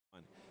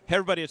Hey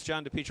everybody, it's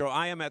John DiPietro.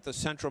 I am at the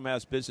Central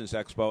Mass Business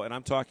Expo, and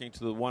I'm talking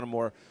to one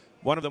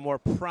of the more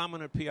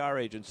prominent PR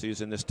agencies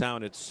in this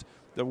town. It's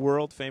the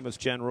world famous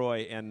Jen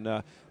Roy.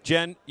 And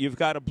Jen, you've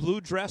got a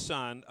blue dress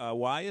on.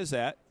 Why is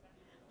that?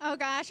 Oh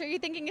gosh, are you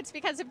thinking it's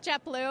because of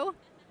JetBlue?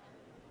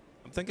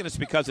 I'm thinking it's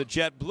because of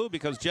JetBlue,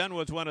 because Jen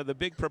was one of the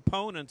big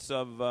proponents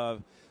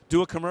of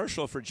do a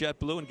commercial for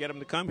JetBlue and get them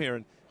to come here.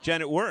 And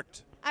Jen, it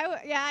worked.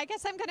 Yeah, I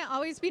guess I'm going to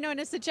always be known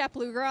as the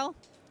JetBlue girl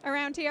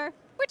around here,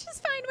 which is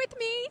fine with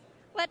me.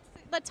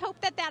 Let's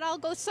hope that all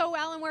goes so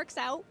well and works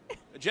out.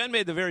 Jen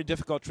made the very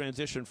difficult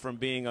transition from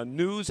being a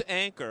news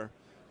anchor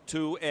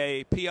to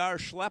a PR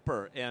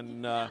schlepper.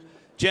 And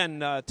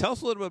Jen, tell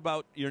us a little bit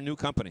about your new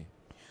company.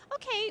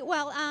 Okay,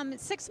 well,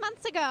 6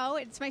 months ago,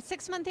 it's my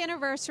 6-month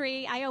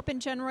anniversary. I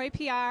opened Jen Roy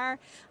PR.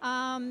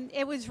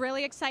 It was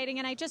really exciting,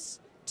 and I just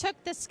took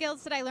the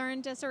skills that I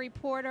learned as a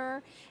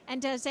reporter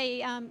and as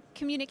a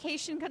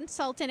communication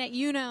consultant at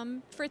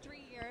Unum for 3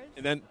 years.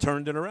 And then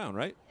turned it around,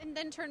 right? And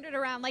then turned it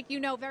around, like you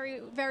know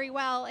very, very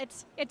well.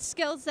 It's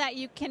skills that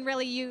you can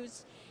really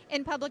use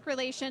in public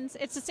relations.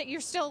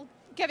 You're still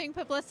giving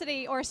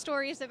publicity or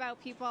stories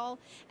about people,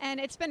 and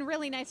it's been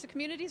really nice. The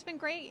community's been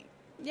great.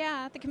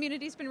 Yeah, the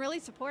community's been really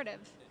supportive.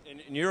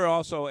 And you're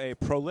also a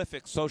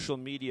prolific social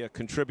media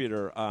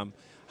contributor.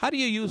 How do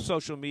you use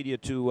social media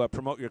to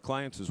promote your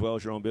clients as well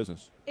as your own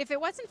business? If it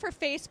wasn't for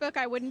Facebook,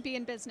 I wouldn't be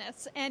in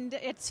business. And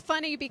it's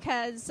funny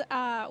because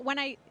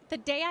the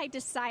day I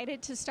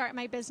decided to start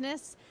my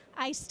business,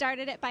 I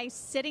started it by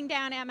sitting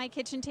down at my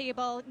kitchen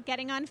table,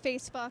 getting on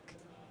Facebook,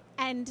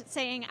 and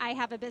saying, I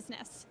have a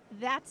business.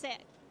 That's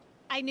it.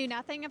 I knew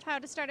nothing of how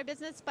to start a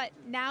business, but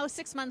now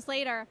 6 months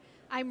later,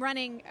 I'm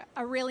running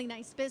a really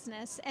nice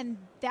business, and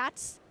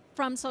that's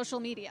from social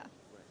media.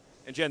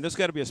 And Jen, this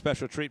got to be a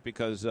special treat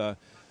because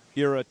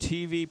you're a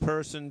TV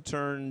person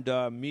turned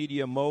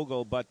media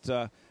mogul,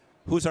 but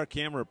who's our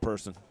camera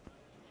person?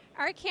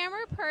 Our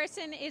camera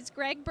person is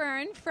Greg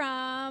Byrne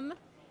from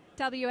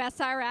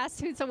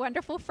WSRS, who's a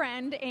wonderful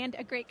friend and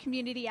a great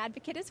community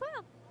advocate as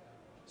well.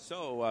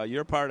 So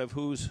you're part of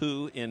who's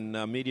who in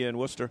media in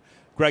Worcester.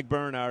 Greg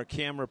Byrne, our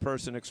camera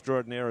person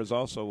extraordinaire, is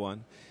also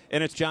one.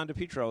 And it's John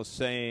DiPietro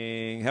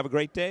saying, have a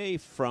great day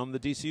from the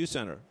DCU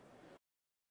Center.